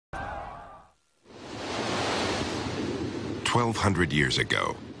1,200 years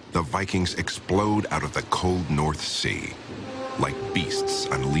ago, the Vikings explode out of the cold North Sea, like beasts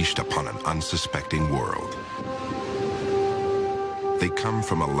unleashed upon an unsuspecting world. They come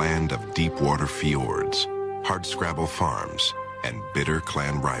from a land of deep-water fjords, hardscrabble farms, and bitter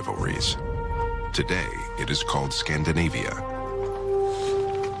clan rivalries. Today, it is called Scandinavia.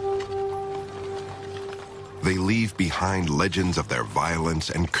 They leave behind legends of their violence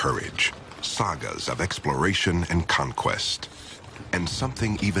and courage, sagas of exploration and conquest, and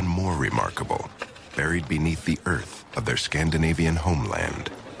something even more remarkable, buried beneath the earth of their Scandinavian homeland.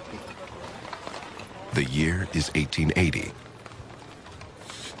 The year is 1880.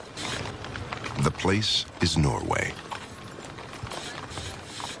 The place is Norway.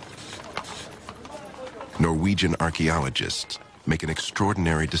 Norwegian archaeologists make an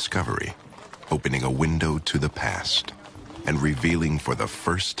extraordinary discovery, opening a window to the past and revealing for the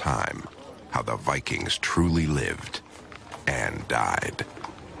first time how the Vikings truly lived and died.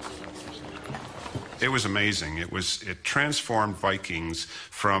 It was amazing. It transformed Vikings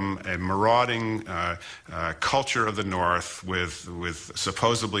from a marauding culture of the north with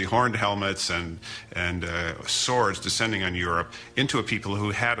supposedly horned helmets and swords descending on Europe into a people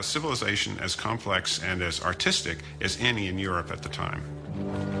who had a civilization as complex and as artistic as any in Europe at the time.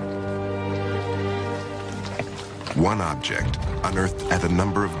 One object, unearthed at a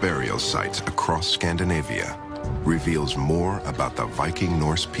number of burial sites across Scandinavia, reveals more about the Viking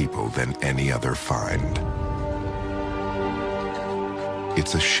Norse people than any other find.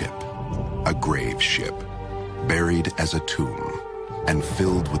 It's a ship, a grave ship, buried as a tomb, and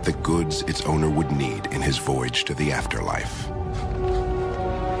filled with the goods its owner would need in his voyage to the afterlife.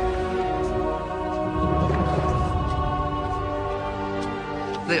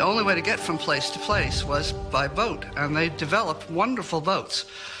 The only way to get from place to place was by boat, and they developed wonderful boats.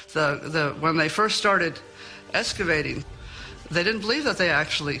 When they first started excavating, they didn't believe that they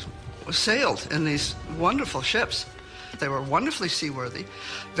actually sailed in these wonderful ships. They were wonderfully seaworthy,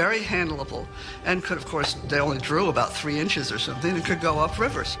 very handleable, and could, of course, they only drew about 3 inches or something, and could go up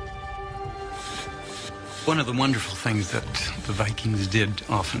rivers. One of the wonderful things that the Vikings did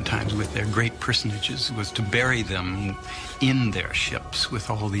oftentimes with their great personages was to bury them in their ships with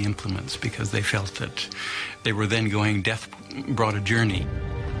all the implements, because they felt that they were then going, death brought a journey.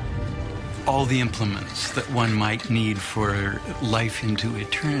 All the implements that one might need for life into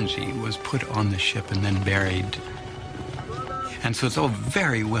eternity was put on the ship and then buried. And so it's all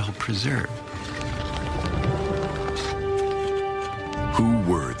very well preserved. Who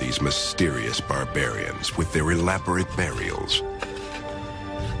were these mysterious barbarians with their elaborate burials?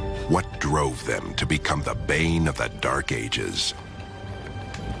 What drove them to become the bane of the Dark Ages?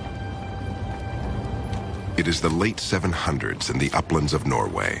 It is the late 700s in the uplands of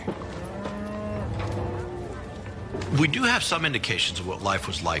Norway. We do have some indications of what life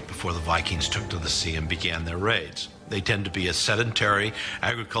was like before the Vikings took to the sea and began their raids. They tend to be a sedentary,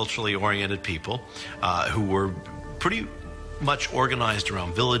 agriculturally oriented people who were pretty much organized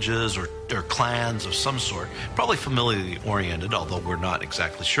around villages or clans of some sort, probably familially oriented, although we're not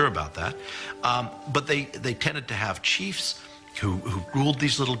exactly sure about that. But they tended to have chiefs who ruled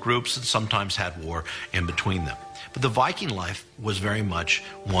these little groups and sometimes had war in between them. But the Viking life was very much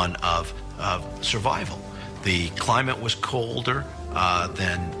one of survival. The climate was colder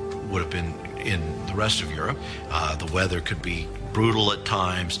than would have been in the rest of Europe. The weather could be brutal at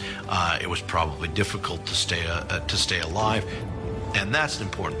times. It was probably difficult to stay alive, and that's an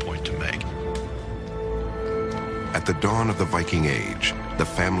important point to make. At the dawn of the Viking Age, the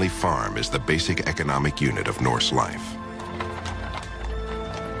family farm is the basic economic unit of Norse life.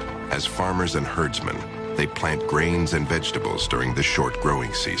 As farmers and herdsmen, they plant grains and vegetables during the short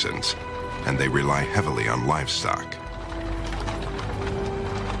growing seasons, and they rely heavily on livestock.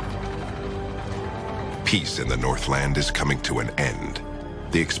 Peace in the Northland is coming to an end.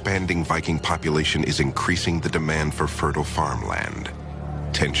 The expanding Viking population is increasing the demand for fertile farmland.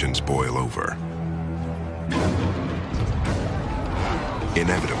 Tensions boil over.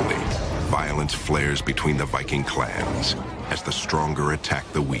 Inevitably, violence flares between the Viking clans as the stronger attack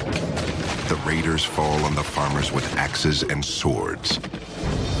the weak. The raiders fall on the farmers with axes and swords,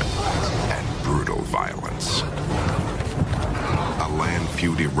 and brutal violence. A land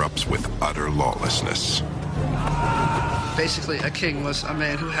feud erupts with utter lawlessness. Basically, a king was a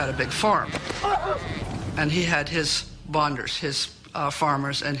man who had a big farm, and he had his bonders, his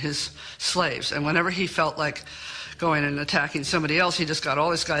farmers, and his slaves. And whenever he felt like going and attacking somebody else, he just got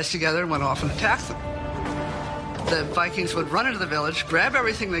all his guys together and went off and attacked them. The Vikings would run into the village, grab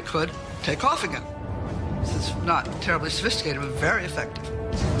everything they could, take off again. It's not terribly sophisticated, but very effective.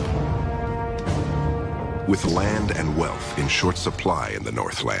 With land and wealth in short supply in the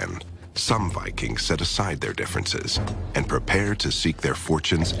Northland, some Vikings set aside their differences and prepare to seek their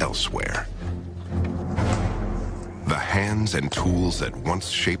fortunes elsewhere. The hands and tools that once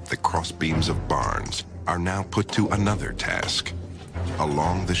shaped the crossbeams of barns are now put to another task.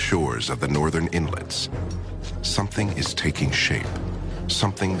 Along the shores of the northern inlets, something is taking shape,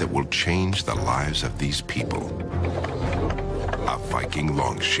 something that will change the lives of these people. A Viking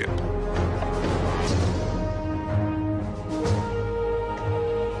longship.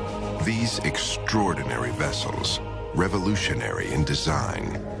 These extraordinary vessels, revolutionary in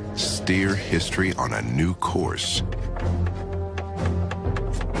design, steer history on a new course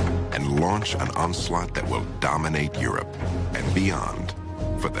and launch an onslaught that will dominate Europe and beyond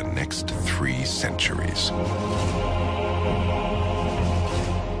for the next 3 centuries.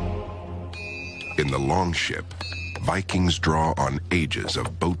 In the longship, Vikings draw on ages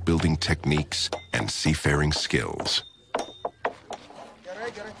of boat-building techniques and seafaring skills.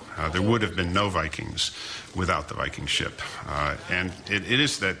 There would have been no Vikings without the Viking ship. And it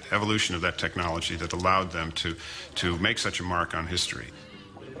is that evolution of that technology that allowed them to make such a mark on history.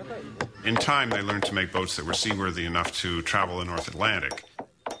 In time, they learned to make boats that were seaworthy enough to travel the North Atlantic.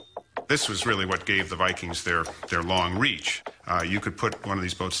 This was really what gave the Vikings their long reach. You could put one of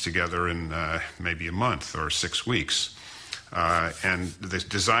these boats together in maybe a month or 6 weeks. And the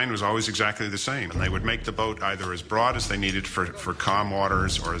design was always exactly the same. And they would make the boat either as broad as they needed for calm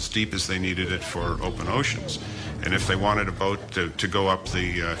waters or as deep as they needed it for open oceans. And if they wanted a boat to go up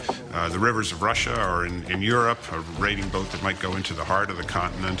the rivers of Russia or in Europe, a raiding boat that might go into the heart of the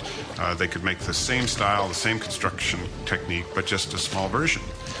continent, they could make the same style, the same construction technique, but just a small version.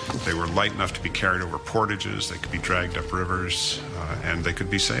 They were light enough to be carried over portages, they could be dragged up rivers, and they could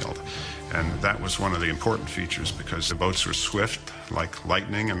be sailed. And that was one of the important features because the boats were swift, like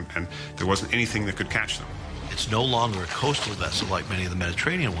lightning, and there wasn't anything that could catch them. It's no longer a coastal vessel like many of the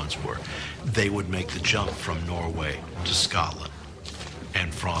Mediterranean ones were. They would make the jump from Norway to Scotland,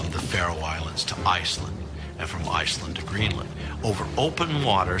 and from the Faroe Islands to Iceland, and from Iceland to Greenland, over open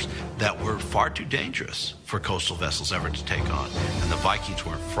waters that were far too dangerous for coastal vessels ever to take on. And the Vikings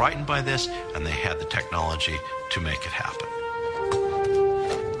weren't frightened by this, and they had the technology to make it happen.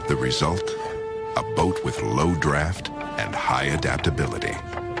 The result? A boat with low draft and high adaptability.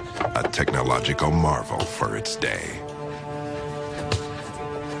 A technological marvel for its day.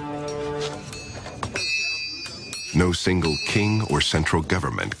 No single king or central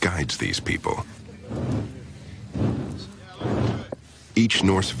government guides these people. Each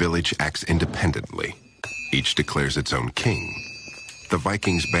Norse village acts independently. Each declares its own king. The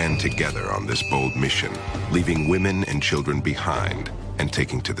Vikings band together on this bold mission, leaving women and children behind and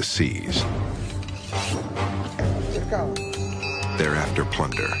taking to the seas. Thereafter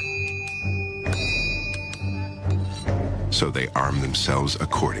plunder. So they arm themselves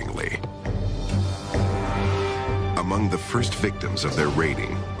accordingly. Among the first victims of their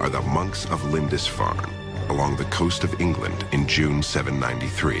raiding are the monks of Lindisfarne, along the coast of England in June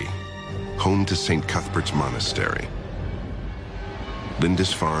 793, home to St. Cuthbert's Monastery.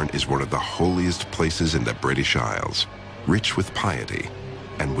 Lindisfarne is one of the holiest places in the British Isles, rich with piety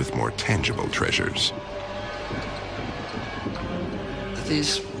and with more tangible treasures.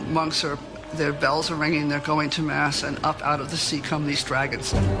 These monks their bells are ringing, they're going to mass, and up out of the sea come these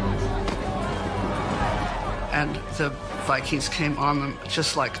dragons. And the Vikings came on them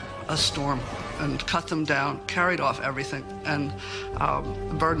just like a storm and cut them down, carried off everything, and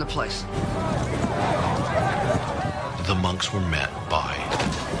burned the place. The monks were met by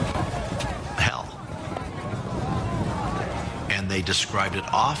hell. And they described it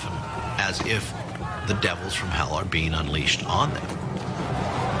often as if the devils from hell are being unleashed on them.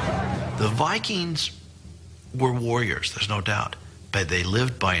 The Vikings were warriors, there's no doubt, but they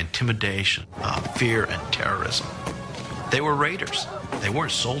lived by intimidation, fear, and terrorism. They were raiders. They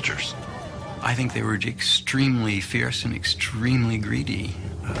weren't soldiers. I think they were extremely fierce and extremely greedy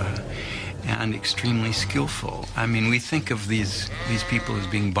and extremely skillful. I mean, we think of these people as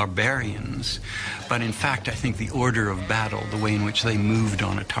being barbarians, but in fact, I think the order of battle, the way in which they moved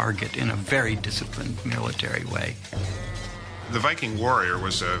on a target in a very disciplined military way. The Viking warrior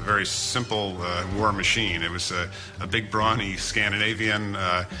was a very simple war machine. It was a big, brawny Scandinavian,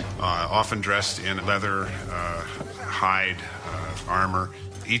 often dressed in leather, hide, armor.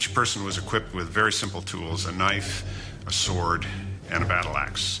 Each person was equipped with very simple tools: a knife, a sword, and a battle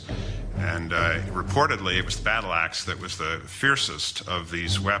axe. And reportedly, it was the battle axe that was the fiercest of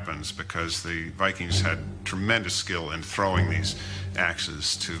these weapons, because the Vikings had tremendous skill in throwing these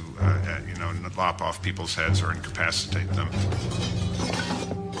axes to, lop off people's heads or incapacitate them.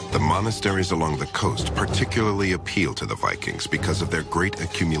 The monasteries along the coast particularly appeal to the Vikings because of their great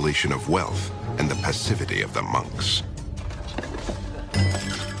accumulation of wealth and the passivity of the monks.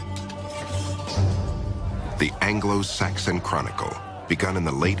 The Anglo-Saxon Chronicle, begun in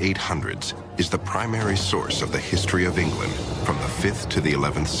the late 800s, is the primary source of the history of England from the 5th to the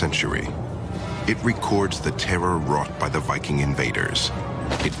 11th century. It records the terror wrought by the Viking invaders.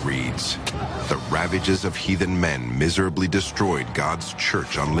 It reads, "The ravages of heathen men miserably destroyed God's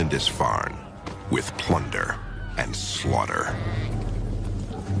church on Lindisfarne with plunder and slaughter."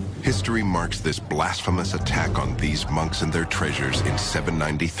 History marks this blasphemous attack on these monks and their treasures in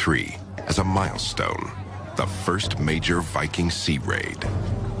 793 as a milestone, the first major Viking sea raid.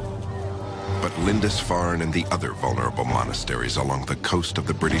 But Lindisfarne and the other vulnerable monasteries along the coast of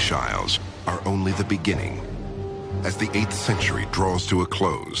the British Isles are only the beginning. As the 8th century draws to a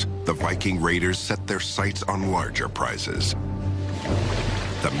close, the Viking raiders set their sights on larger prizes.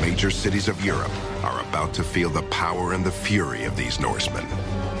 The major cities of Europe are about to feel the power and the fury of these Norsemen,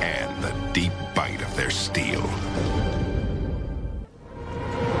 and the deep bite of their steel.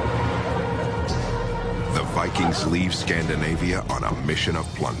 The Vikings leave Scandinavia on a mission of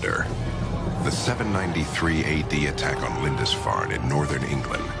plunder. The 793 AD attack on Lindisfarne in northern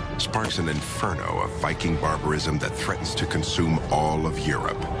England sparks an inferno of Viking barbarism that threatens to consume all of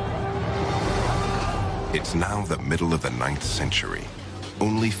Europe. It's now the middle of the 9th century,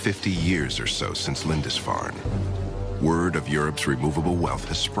 only 50 years or so since Lindisfarne. Word of Europe's removable wealth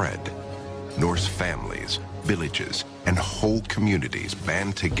has spread. Norse families, villages, and whole communities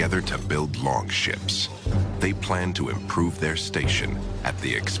band together to build longships. They plan to improve their station at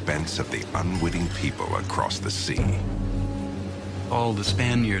the expense of the unwitting people across the sea. All the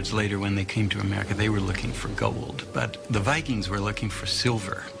Spaniards later, when they came to America, they were looking for gold, but the Vikings were looking for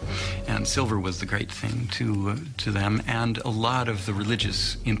silver, and silver was the great thing to them, and a lot of the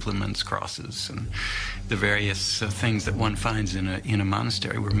religious implements, crosses, and the various things that one finds in a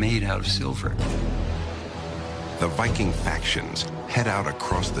monastery were made out of silver. The Viking factions head out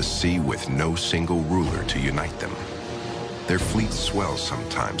across the sea with no single ruler to unite them. Their fleet swells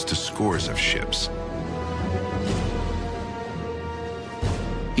sometimes to scores of ships.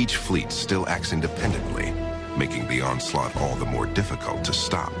 Each fleet still acts independently, making the onslaught all the more difficult to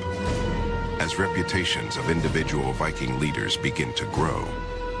stop. As reputations of individual Viking leaders begin to grow,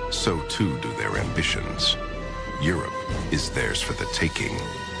 so too do their ambitions. Europe is theirs for the taking.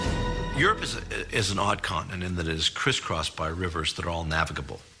 Europe is an odd continent in that it is crisscrossed by rivers that are all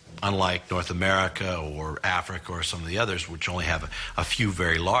navigable. Unlike North America or Africa or some of the others, which only have a few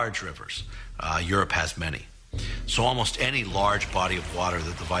very large rivers, Europe has many. So almost any large body of water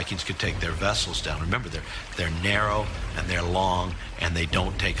that the Vikings could take their vessels down, remember they're narrow and they're long and they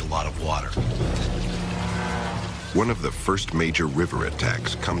don't take a lot of water. One of the first major river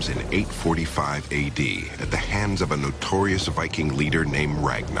attacks comes in 845 AD at the hands of a notorious Viking leader named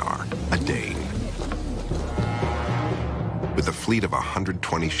Ragnar, a Dane. With a fleet of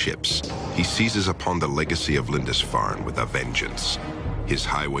 120 ships, he seizes upon the legacy of Lindisfarne with a vengeance. His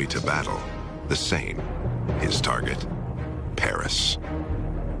highway to battle, the Seine. His target, Paris.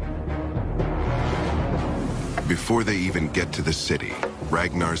 Before they even get to the city,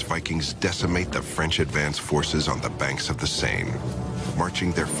 Ragnar's Vikings decimate the French advance forces on the banks of the Seine,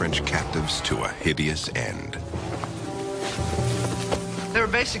 marching their French captives to a hideous end. They were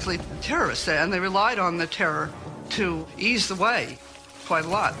basically terrorists, and they relied on the terror to ease the way quite a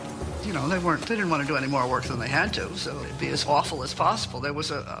lot. You know, they didn't want to do any more work than they had to, so it'd be as awful as possible. There was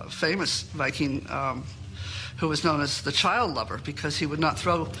a famous Viking who was known as the child lover because he would not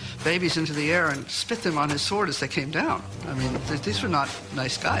throw babies into the air and spit them on his sword as they came down. I mean, these were not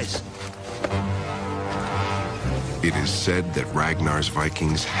nice guys. It is said that Ragnar's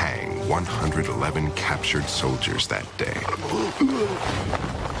Vikings hang 111 captured soldiers that day.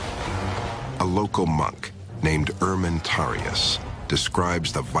 A local monk named Ermentarius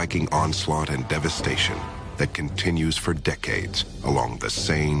describes the Viking onslaught and devastation that continues for decades along the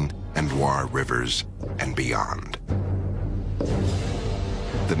Seine and Loire rivers and beyond.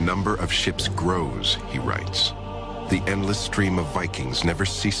 The number of ships grows, he writes. The endless stream of Vikings never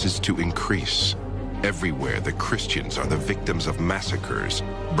ceases to increase. Everywhere the Christians are the victims of massacres,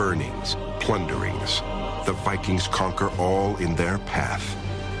 burnings, plunderings. The Vikings conquer all in their path,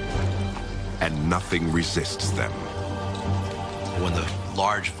 and nothing resists them. When the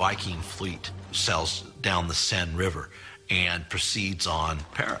large Viking fleet sails down the Seine River and proceeds on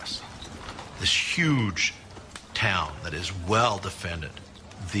Paris, this huge town that is well defended,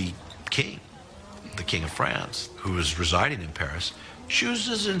 the king of France, who is residing in Paris,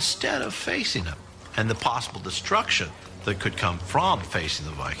 chooses instead of facing him and the possible destruction that could come from facing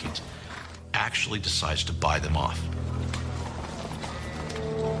the Vikings, actually decides to buy them off.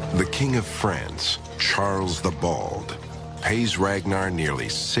 The King of France, Charles the Bald, pays Ragnar nearly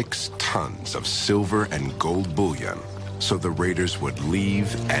 6 tons of silver and gold bullion so the raiders would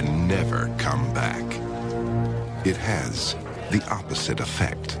leave and never come back. It has the opposite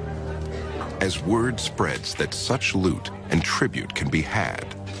effect. As word spreads that such loot and tribute can be had,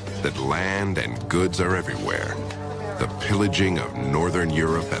 that land and goods are everywhere, the pillaging of Northern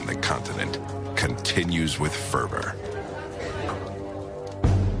Europe and the continent continues with fervor.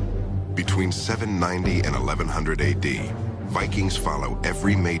 Between 790 and 1100 AD, Vikings follow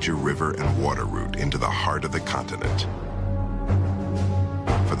every major river and water route into the heart of the continent.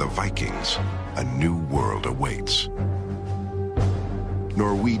 For the Vikings, a new world awaits.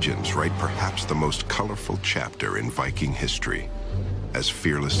 Norwegians write perhaps the most colorful chapter in Viking history as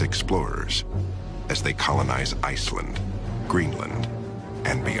fearless explorers, as they colonize Iceland, Greenland,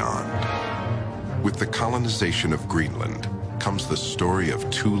 and beyond. With the colonization of Greenland comes the story of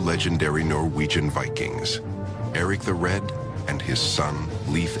 2 legendary Norwegian Vikings, Eric the Red and his son,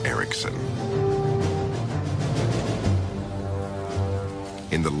 Leif Erikson.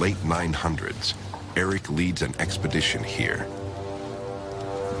 In the late 900s, Eric leads an expedition here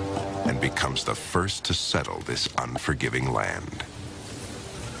and becomes the first to settle this unforgiving land.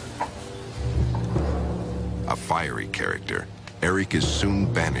 A fiery character, Eric is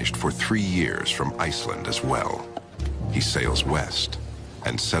soon banished for 3 years from Iceland as well. He sails west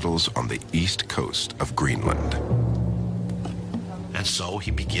and settles on the east coast of Greenland. And so he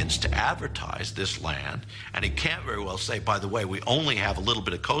begins to advertise this land, and he can't very well say, by the way, we only have a little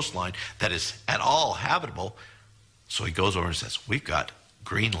bit of coastline that is at all habitable. So he goes over and says, we've got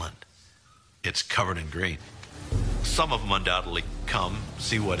Greenland. It's covered in green. Some of them undoubtedly come,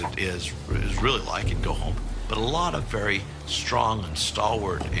 see what it is really like, and go home. But a lot of very strong and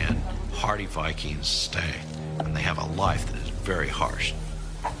stalwart and hardy Vikings stay, and they have a life that is very harsh.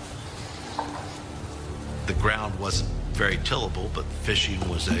 The ground wasn't very tillable, but fishing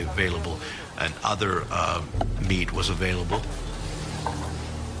was available, and other meat was available,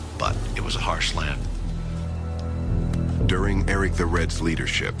 but it was a harsh land. During Eric the Red's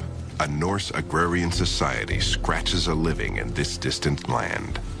leadership, a Norse agrarian society scratches a living in this distant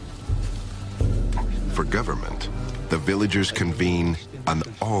land. For government, the villagers convene an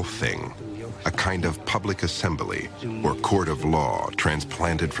all-thing, a kind of public assembly or court of law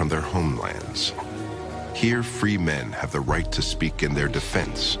transplanted from their homelands. Here, free men have the right to speak in their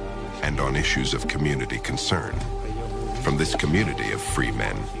defense and on issues of community concern. From this community of free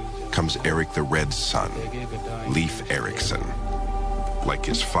men comes Eric the Red's son, Leif Erikson. Like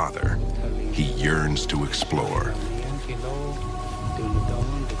his father, he yearns to explore.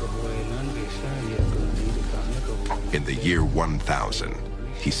 In the year 1000,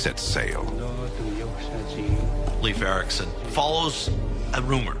 he sets sail. Leif Erikson follows a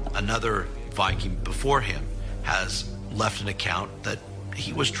rumor. Another Viking before him has left an account that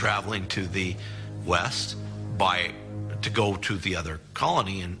he was traveling to the west to go to the other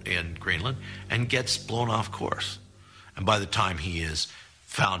colony in Greenland, and gets blown off course. And by the time he has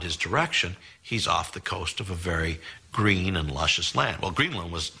found his direction, he's off the coast of a very green and luscious land. Well,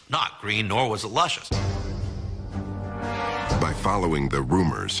 Greenland was not green, nor was it luscious. By following the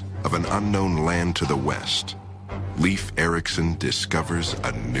rumors of an unknown land to the west, Leif Erikson discovers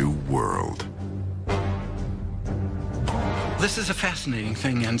a new world. This is a fascinating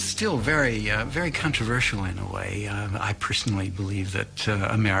thing, and still very, very controversial in a way. I personally believe that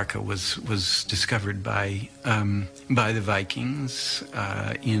America was discovered by the Vikings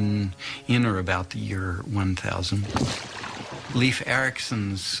in or about the year 1000. Leif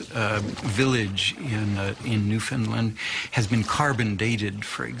Erikson's village in Newfoundland has been carbon dated,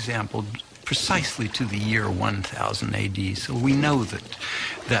 for example, precisely to the year 1000 AD. So we know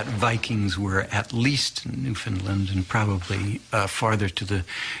that Vikings were at least in Newfoundland, and probably farther to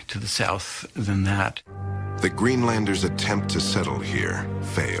the south than that. The Greenlanders' attempt to settle here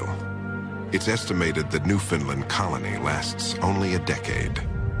fail. It's estimated the Newfoundland colony lasts only a decade.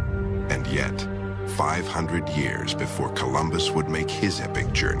 And yet, 500 years before Columbus would make his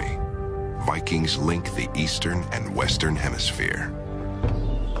epic journey, Vikings link the eastern and western hemisphere.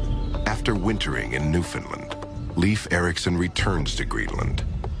 After wintering in Newfoundland, Leif Erikson returns to Greenland.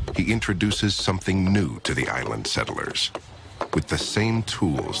 He introduces something new to the island settlers. With the same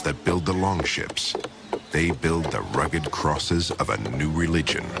tools that build the longships, they build the rugged crosses of a new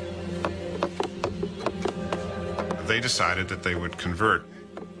religion. They decided that they would convert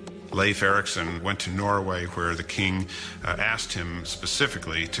Leif Erikson went to Norway, where the king asked him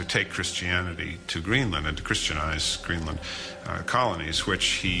specifically to take Christianity to Greenland and to Christianize Greenland colonies, which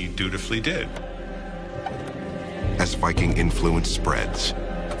he dutifully did. As Viking influence spreads,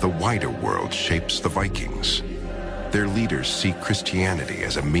 the wider world shapes the Vikings. Their leaders see Christianity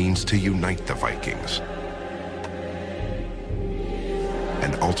as a means to unite the Vikings,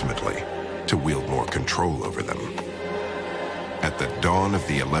 and ultimately to wield more control over them. At the dawn of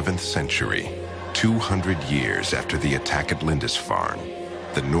the 11th century, 200 years after the attack at Lindisfarne,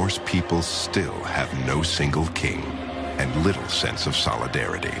 the Norse people still have no single king and little sense of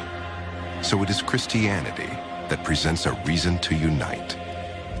solidarity. So it is Christianity that presents a reason to unite.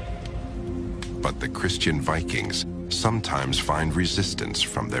 But the Christian Vikings sometimes find resistance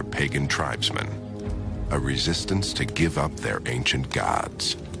from their pagan tribesmen, a resistance to give up their ancient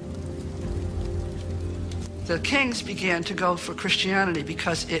gods. The kings began to go for Christianity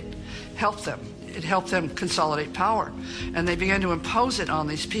because it helped them. It helped them consolidate power. And they began to impose it on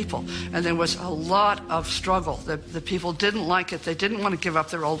these people. And there was a lot of struggle. The people didn't like it. They didn't want to give up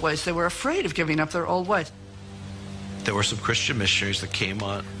their old ways. They were afraid of giving up their old ways. There were some Christian missionaries that came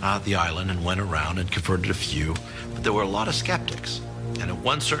on the island and went around and converted a few, but there were a lot of skeptics. And at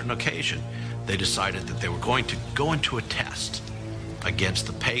one certain occasion, they decided that they were going to go into a test against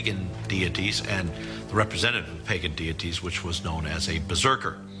the pagan deities and the representative of pagan deities, which was known as a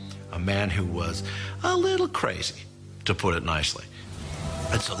berserker, a man who was a little crazy, to put it nicely.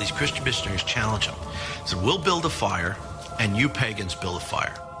 And so these Christian missionaries challenged him. Said, we'll build a fire, and you pagans build a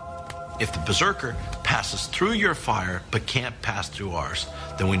fire. If the berserker passes through your fire but can't pass through ours,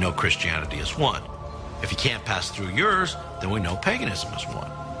 then we know Christianity is won. If he can't pass through yours, then we know paganism is won.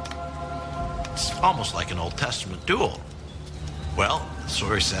 It's almost like an Old Testament duel. Well, the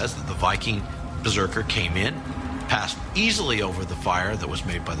story says that the Viking berserker came in, passed easily over the fire that was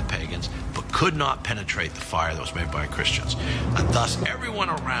made by the pagans, but could not penetrate the fire that was made by Christians. And thus everyone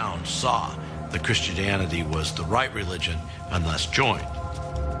around saw that Christianity was the right religion and thus joined.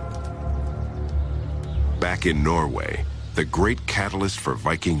 Back in Norway, the great catalyst for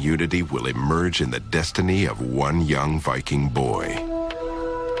Viking unity will emerge in the destiny of one young Viking boy.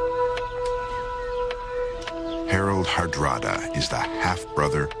 Harald Hardrada is the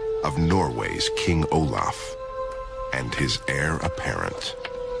half-brother of Norway's King Olaf and his heir apparent.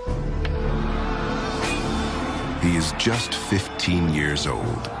 He is just 15 years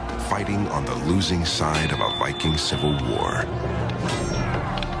old, fighting on the losing side of a Viking civil war.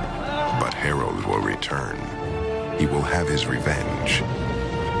 But Harald will return. He will have his revenge.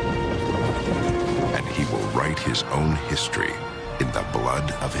 And he will write his own history in the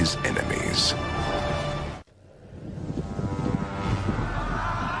blood of his enemies.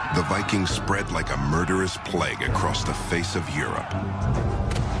 The Vikings spread like a murderous plague across the face of Europe.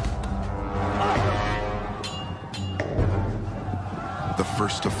 The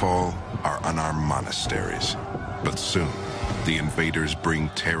first to fall are unarmed monasteries, but soon the invaders bring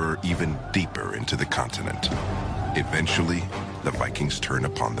terror even deeper into the continent. Eventually, the Vikings turn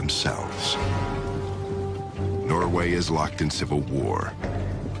upon themselves. Norway is locked in civil war.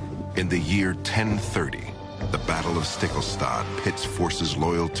 In the year 1030, the Battle of Stiklestad pits forces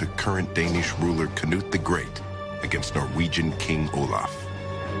loyal to current Danish ruler Canute the Great against Norwegian King Olaf.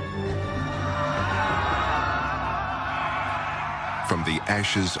 From the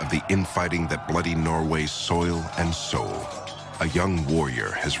ashes of the infighting that bloody Norway's soil and soul, a young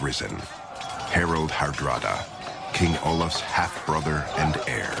warrior has risen, Harald Hardrada, King Olaf's half-brother and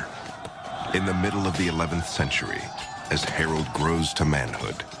heir. In the middle of the 11th century, as Harald grows to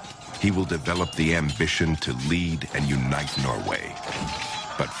manhood, he will develop the ambition to lead and unite Norway.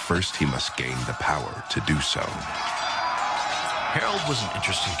 But first he must gain the power to do so. Harald was an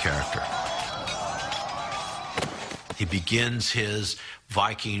interesting character. He begins his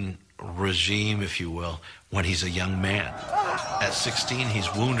Viking regime, if you will, when he's a young man. At 16,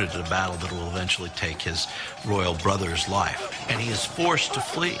 he's wounded in a battle that will eventually take his royal brother's life, and he is forced to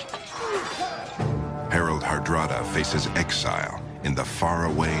flee. Harald Hardrada faces exile in the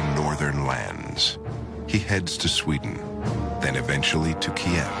faraway northern lands. He heads to Sweden, then eventually to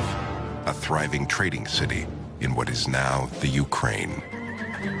Kiev, a thriving trading city in what is now the Ukraine.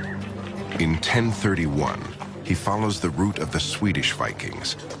 In 1031, he follows the route of the Swedish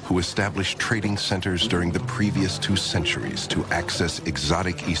Vikings, who established trading centers during the previous 2 centuries to access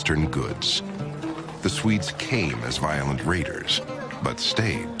exotic Eastern goods. The Swedes came as violent raiders, but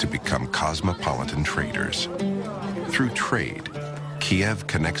stayed to become cosmopolitan traders. Through trade, Kiev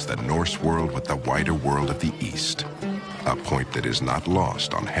connects the Norse world with the wider world of the East, a point that is not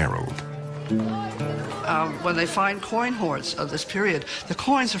lost on Harald. When they find coin hoards of this period, the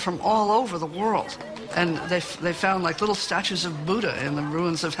coins are from all over the world. And they found like little statues of Buddha in the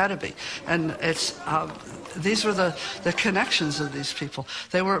ruins of Hedeby. And these were the connections of these people.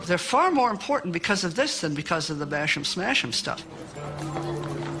 They're far more important because of this than because of the bash 'em smash 'em stuff.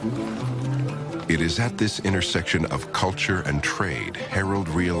 It is at this intersection of culture and trade, Harold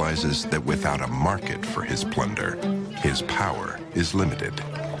realizes that without a market for his plunder, his power is limited.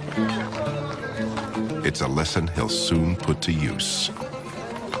 It's a lesson he'll soon put to use.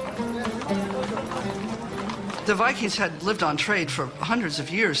 The Vikings had lived on trade for hundreds of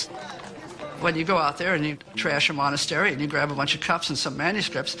years. When you go out there and you trash a monastery and you grab a bunch of cups and some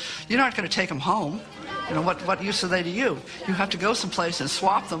manuscripts, you're not going to take them home. You know, what use are they to you? You have to go someplace and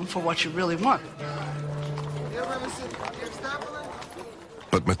swap them for what you really want.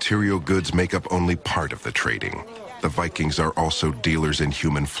 But material goods make up only part of the trading. The Vikings are also dealers in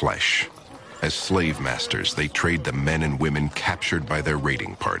human flesh. As slave masters, they trade the men and women captured by their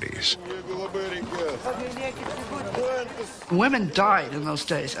raiding parties. Women died in those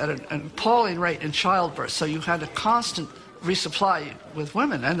days at an appalling rate in childbirth, so you had a constant resupply with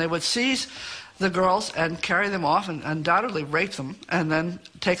women, and they would seize the girls and carry them off and undoubtedly rape them and then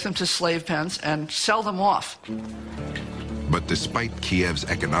take them to slave pens and sell them off. But despite Kiev's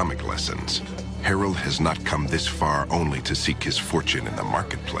economic lessons, Harold has not come this far only to seek his fortune in the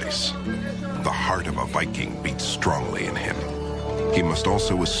marketplace. The heart of a Viking beats strongly in him. He must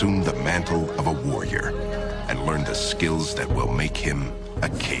also assume the mantle of a warrior and learn the skills that will make him a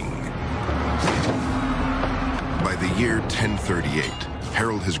king. By the year 1038,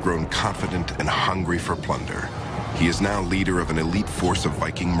 Harold has grown confident and hungry for plunder. He is now leader of an elite force of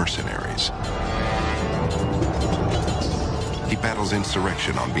Viking mercenaries. He battles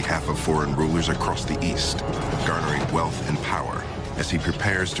insurrection on behalf of foreign rulers across the east, garnering wealth and power as he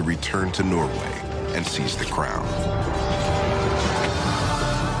prepares to return to Norway and seize the crown.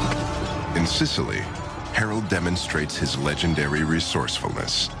 In Sicily, Harold demonstrates his legendary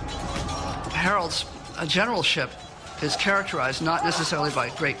resourcefulness. Harold's generalship is characterized not necessarily by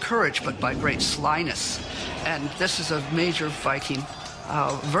great courage, but by great slyness. And this is a major Viking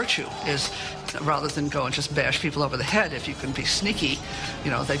virtue, is rather than go and just bash people over the head, if you can be sneaky,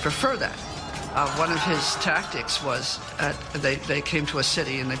 you know, they prefer that. One of his tactics was they came to a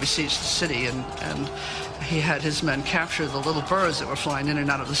city and they besieged the city, and he had his men capture the little birds that were flying in and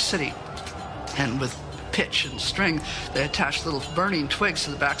out of the city. And with pitch and string, they attached little burning twigs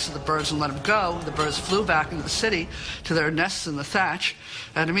to the backs of the birds and let them go. The birds flew back into the city to their nests in the thatch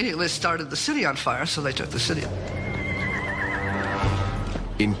and immediately started the city on fire, so they took the city.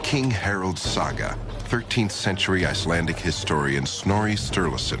 In King Harold's saga, 13th century Icelandic historian Snorri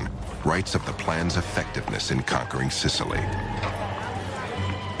Sturluson writes of the plan's effectiveness in conquering Sicily.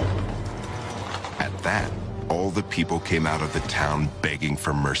 At that, all the people came out of the town begging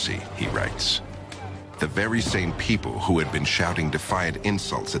for mercy, he writes. The very same people who had been shouting defiant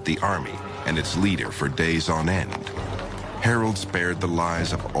insults at the army and its leader for days on end. Harold spared the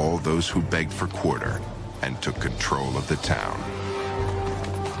lives of all those who begged for quarter and took control of the town.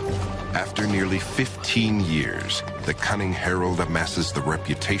 After nearly 15 years, the cunning Harold amasses the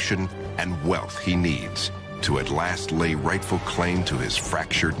reputation and wealth he needs to at last lay rightful claim to his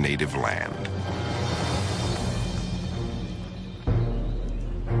fractured native land.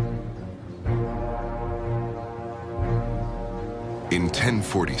 In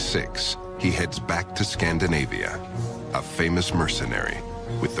 1046, he heads back to Scandinavia, a famous mercenary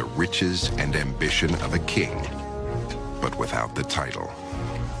with the riches and ambition of a king, but without the title.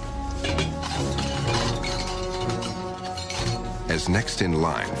 As next in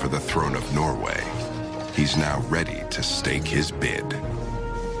line for the throne of Norway, he's now ready to stake his bid.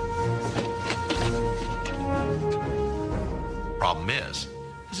 Problem is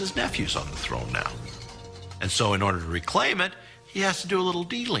his nephew's on the throne now. And so in order to reclaim it, he has to do a little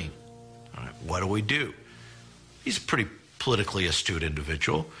dealing. All right, what do we do? He's a pretty politically astute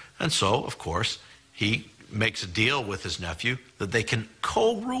individual, and so, of course, he makes a deal with his nephew that they can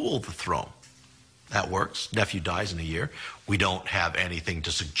co-rule the throne. That works. Nephew dies in a year. We don't have anything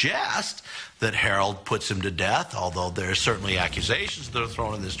to suggest that Harold puts him to death, although there are certainly accusations that are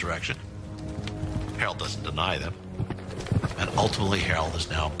thrown in this direction. Harold doesn't deny them. And ultimately, Harold is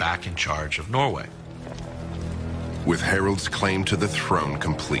now back in charge of Norway. With Harold's claim to the throne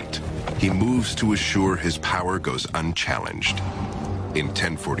complete, he moves to assure his power goes unchallenged. In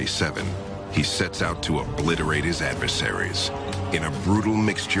 1047, he sets out to obliterate his adversaries. In a brutal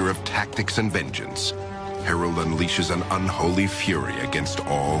mixture of tactics and vengeance, Harold unleashes an unholy fury against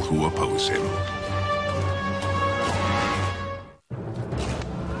all who oppose him.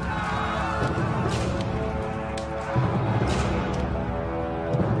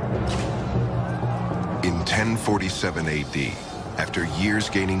 1047 AD, after years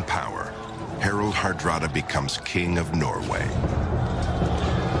gaining power, Harald Hardrada becomes king of Norway.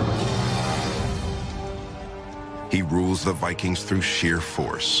 He rules the Vikings through sheer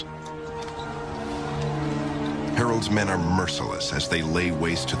force. Harald's men are merciless as they lay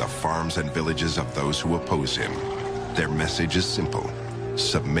waste to the farms and villages of those who oppose him. Their message is simple: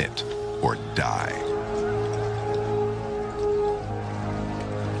 submit or die.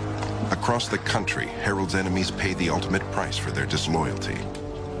 Across the country, Harald's enemies pay the ultimate price for their disloyalty.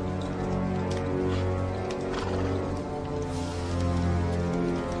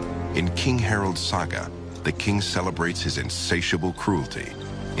 In King Harald's saga, the king celebrates his insatiable cruelty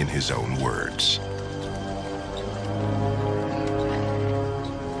in his own words.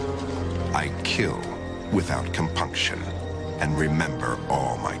 I kill without compunction, and remember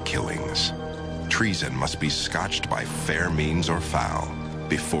all my killings. Treason must be scotched by fair means or foul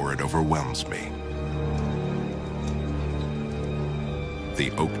before it overwhelms me. The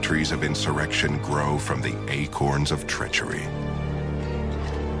oak trees of insurrection grow from the acorns of treachery.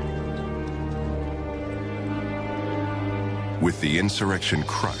 With the insurrection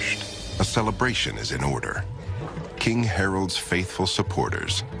crushed, a celebration is in order. King Harald's faithful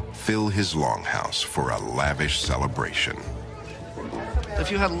supporters fill his longhouse for a lavish celebration. If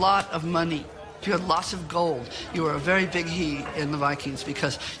you had a lot of money, if you had lots of gold, you were a very big he in the Vikings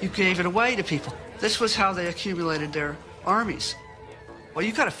because you gave it away to people. This was how they accumulated their armies. Well,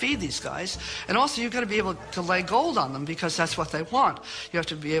 you've got to feed these guys, and also you've got to be able to lay gold on them because that's what they want. You have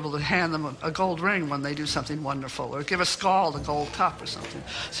to be able to hand them a gold ring when they do something wonderful, or give a scald a gold cup or something.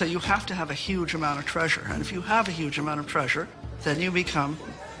 So you have to have a huge amount of treasure, and if you have a huge amount of treasure, then you become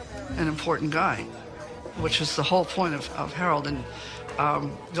an important guy, which is the whole point of Harald and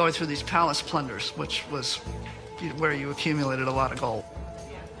going through these palace plunders, which was where you accumulated a lot of gold.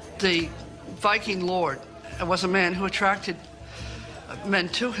 The Viking lord was a man who attracted men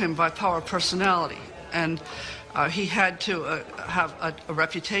to him by power of personality, and he had to have a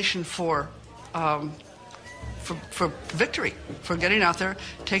reputation for victory, for getting out there,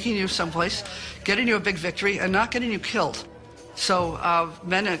 taking you someplace, getting you a big victory, and not getting you killed. So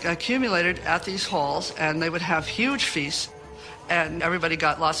men accumulated at these halls, and they would have huge feasts, and everybody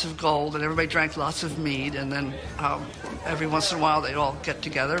got lots of gold, and everybody drank lots of mead, and then every once in a while they'd all get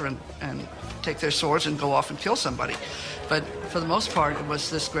together and take their swords and go off and kill somebody. But for the most part, it was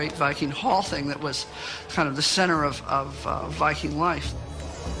this great Viking hall thing that was kind of the center of Viking life.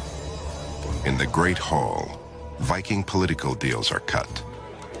 In the Great Hall, Viking political deals are cut,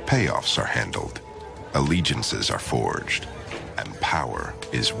 payoffs are handled, allegiances are forged, and power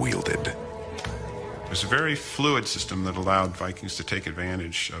is wielded. It was a very fluid system that allowed Vikings to take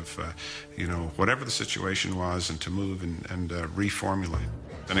advantage of, whatever the situation was, and to move and reformulate.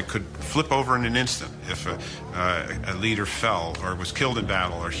 And it could flip over in an instant if a leader fell or was killed in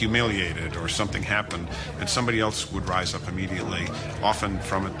battle or humiliated or something happened, and somebody else would rise up immediately, often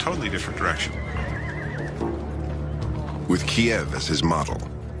from a totally different direction. With Kiev as his model,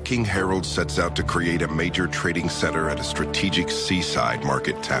 King Harald sets out to create a major trading center at a strategic seaside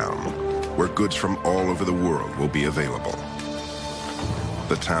market town, where goods from all over the world will be available.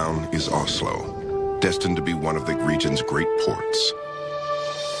 The town is Oslo, destined to be one of the region's great ports.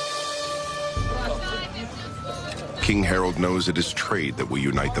 King Harald knows it is trade that will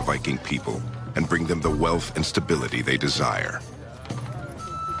unite the Viking people and bring them the wealth and stability they desire.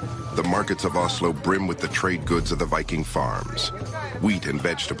 The markets of Oslo brim with the trade goods of the Viking farms: wheat and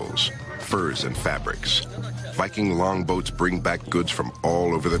vegetables, furs and fabrics. Viking longboats bring back goods from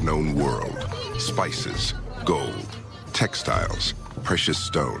all over the known world: spices, gold, textiles, precious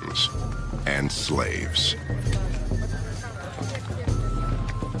stones, and slaves.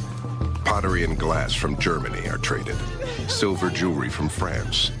 Pottery and glass from Germany are traded, silver jewelry from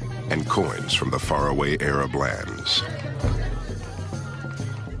France, and coins from the faraway Arab lands.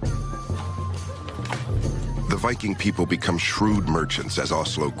 The Viking people become shrewd merchants as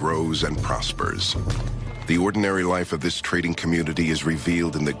Oslo grows and prospers. The ordinary life of this trading community is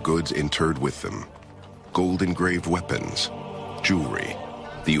revealed in the goods interred with them: gold-engraved weapons, jewelry,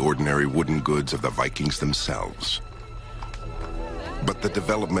 the ordinary wooden goods of the Vikings themselves. But the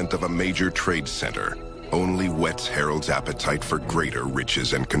development of a major trade center only whets Harald's appetite for greater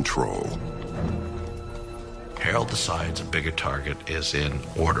riches and control. Harald decides a bigger target is in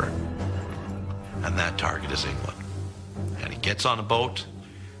order, and that target is England. And he gets on a boat,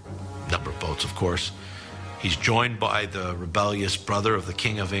 number of boats, of course. He's joined by the rebellious brother of the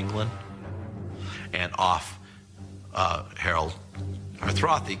King of England, and off Harald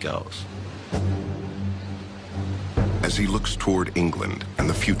Hardrada goes. As he looks toward England and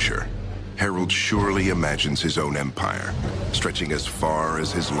the future, Harold surely imagines his own empire, stretching as far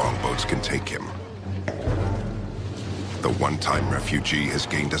as his longboats can take him. The one-time refugee has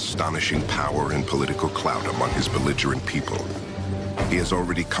gained astonishing power and political clout among his belligerent people. He has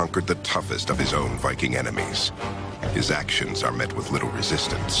already conquered the toughest of his own Viking enemies. His actions are met with little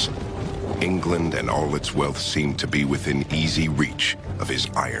resistance. England and all its wealth seem to be within easy reach of his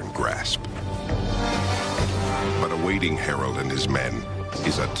iron grasp. But awaiting Harold and his men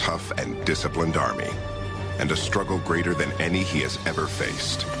is a tough and disciplined army, and a struggle greater than any he has ever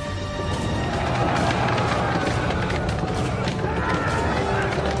faced.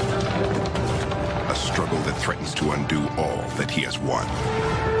 A struggle that threatens to undo all that he has won.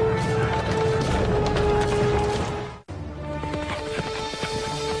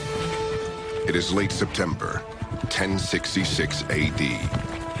 It is late September, 1066 AD.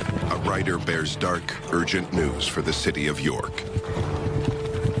 A rider bears dark, urgent news for the city of York.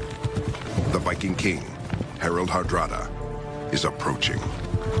 The Viking king, Harald Hardrada, is approaching.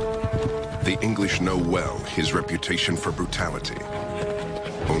 The English know well his reputation for brutality.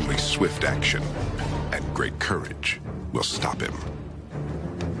 Only swift action and great courage will stop him.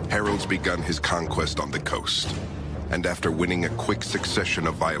 Harold's begun his conquest on the coast, and after winning a quick succession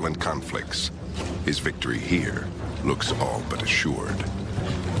of violent conflicts, his victory here looks all but assured.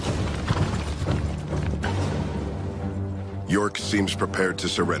 York seems prepared to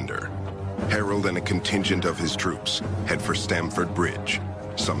surrender. Harold and a contingent of his troops head for Stamford Bridge,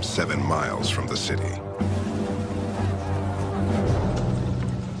 some 7 miles from the city.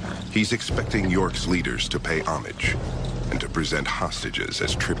 He's expecting York's leaders to pay homage and to present hostages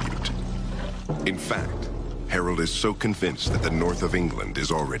as tribute. In fact, Harold is so convinced that the north of England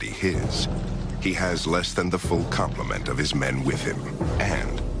is already his, he has less than the full complement of his men with him,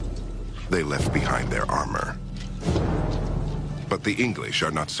 and they left behind their armor. But the English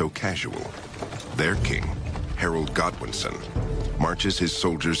are not so casual. Their king, Harold Godwinson, marches his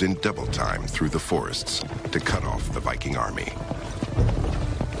soldiers in double time through the forests to cut off the Viking army.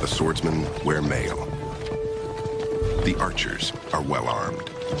 The swordsmen wear mail. The archers are well armed.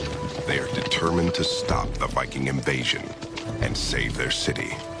 They are determined to stop the Viking invasion and save their city.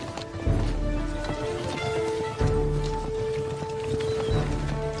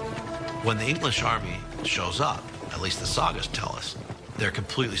 When the English army shows up, at least the sagas tell us, they're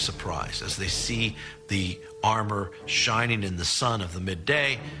completely surprised as they see the armor shining in the sun of the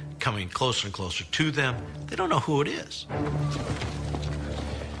midday, coming closer and closer to them. They don't know who it is.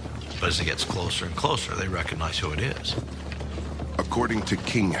 But as it gets closer and closer, they recognize who it is. According to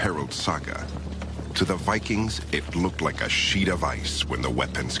King Harold's saga, to the Vikings, it looked like a sheet of ice when the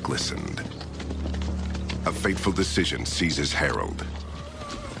weapons glistened. A fateful decision seizes Harold.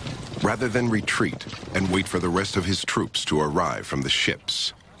 Rather than retreat and wait for the rest of his troops to arrive from the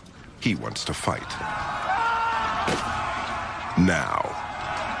ships, he wants to fight. Now.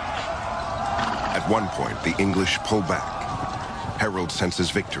 At one point, the English pull back. Harold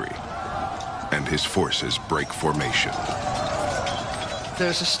senses victory, and his forces break formation.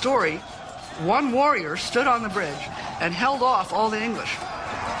 There's a story, one warrior stood on the bridge and held off all the English.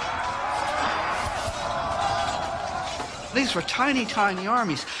 These were tiny, tiny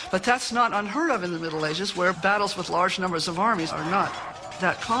armies, but that's not unheard of in the Middle Ages, where battles with large numbers of armies are not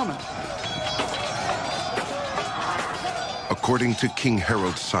that common. According to King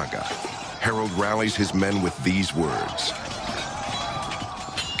Harold's saga, Harold rallies his men with these words: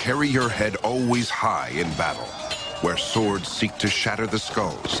 "Carry your head always high in battle, where swords seek to shatter the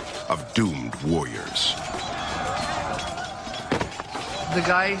skulls of doomed warriors." The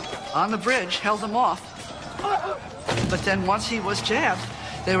guy on the bridge held them off. But then once he was jabbed,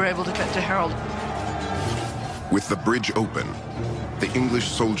 they were able to get to Harold. With the bridge open, the English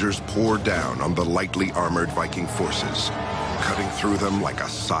soldiers pour down on the lightly armored Viking forces, cutting through them like a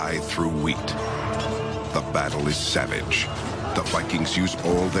scythe through wheat. The battle is savage. The Vikings use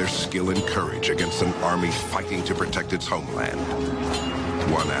all their skill and courage against an army fighting to protect its homeland.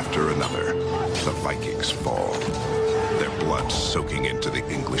 One after another, the Vikings fall, their blood soaking into the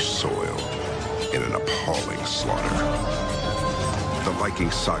English soil in an appalling slaughter. The Viking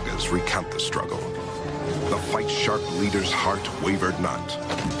sagas recount the struggle. The fight-sharp leader's heart wavered not.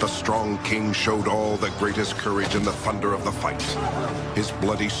 The strong king showed all the greatest courage in the thunder of the fight. His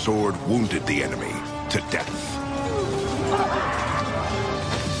bloody sword wounded the enemy to death.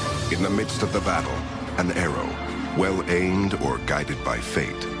 In the midst of the battle, an arrow, well aimed or guided by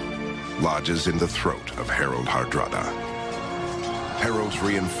fate, lodges in the throat of Harald Hardrada. Harold's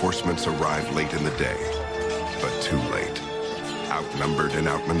reinforcements arrive late in the day, but too late. Outnumbered and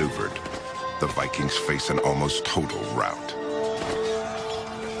outmaneuvered, the Vikings face an almost total rout.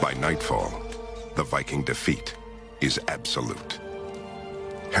 By nightfall, the Viking defeat is absolute.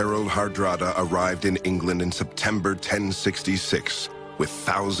 Harald Hardrada arrived in England in September 1066 with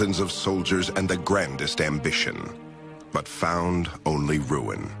thousands of soldiers and the grandest ambition, but found only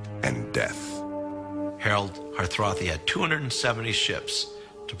ruin and death. Harald Hardrada had 270 ships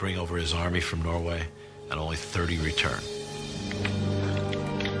to bring over his army from Norway, and only 30 returned.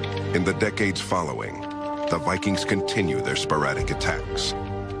 In the decades following, the Vikings continue their sporadic attacks,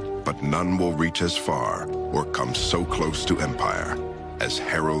 but none will reach as far or come so close to empire as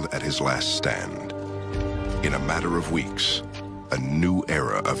Harald at his last stand. In a matter of weeks, a new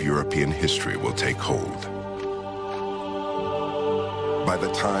era of European history will take hold. By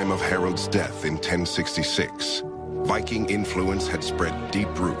the time of Harald's death in 1066, Viking influence had spread deep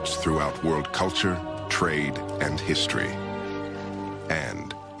roots throughout world culture, trade, and history.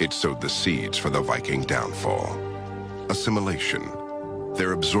 And it sowed the seeds for the Viking downfall. Assimilation,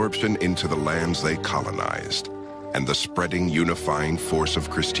 their absorption into the lands they colonized, and the spreading unifying force of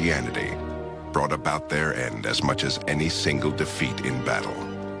Christianity brought about their end as much as any single defeat in battle.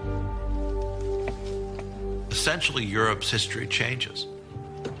 Essentially, Europe's history changes.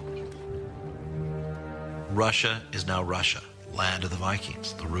 Russia is now Russia, land of the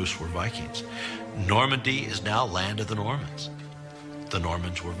Vikings. The Rus were Vikings. Normandy is now land of the Normans. The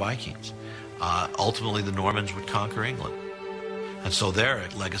Normans were Vikings. Ultimately, the Normans would conquer England. And so their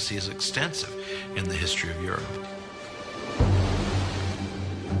legacy is extensive in the history of Europe.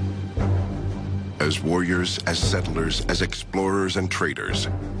 As warriors, as settlers, as explorers and traders,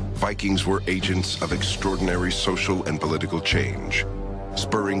 Vikings were agents of extraordinary social and political change,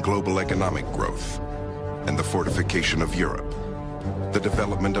 spurring global economic growth and the fortification of Europe, the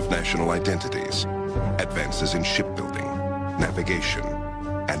development of national identities, advances in shipbuilding, navigation,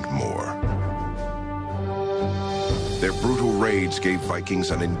 and more. Their brutal raids gave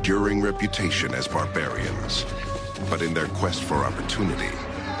Vikings an enduring reputation as barbarians. But in their quest for opportunity,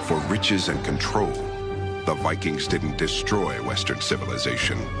 for riches and control, the Vikings didn't destroy Western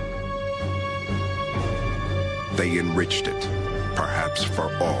civilization. They enriched it, perhaps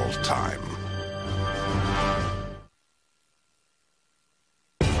for all time.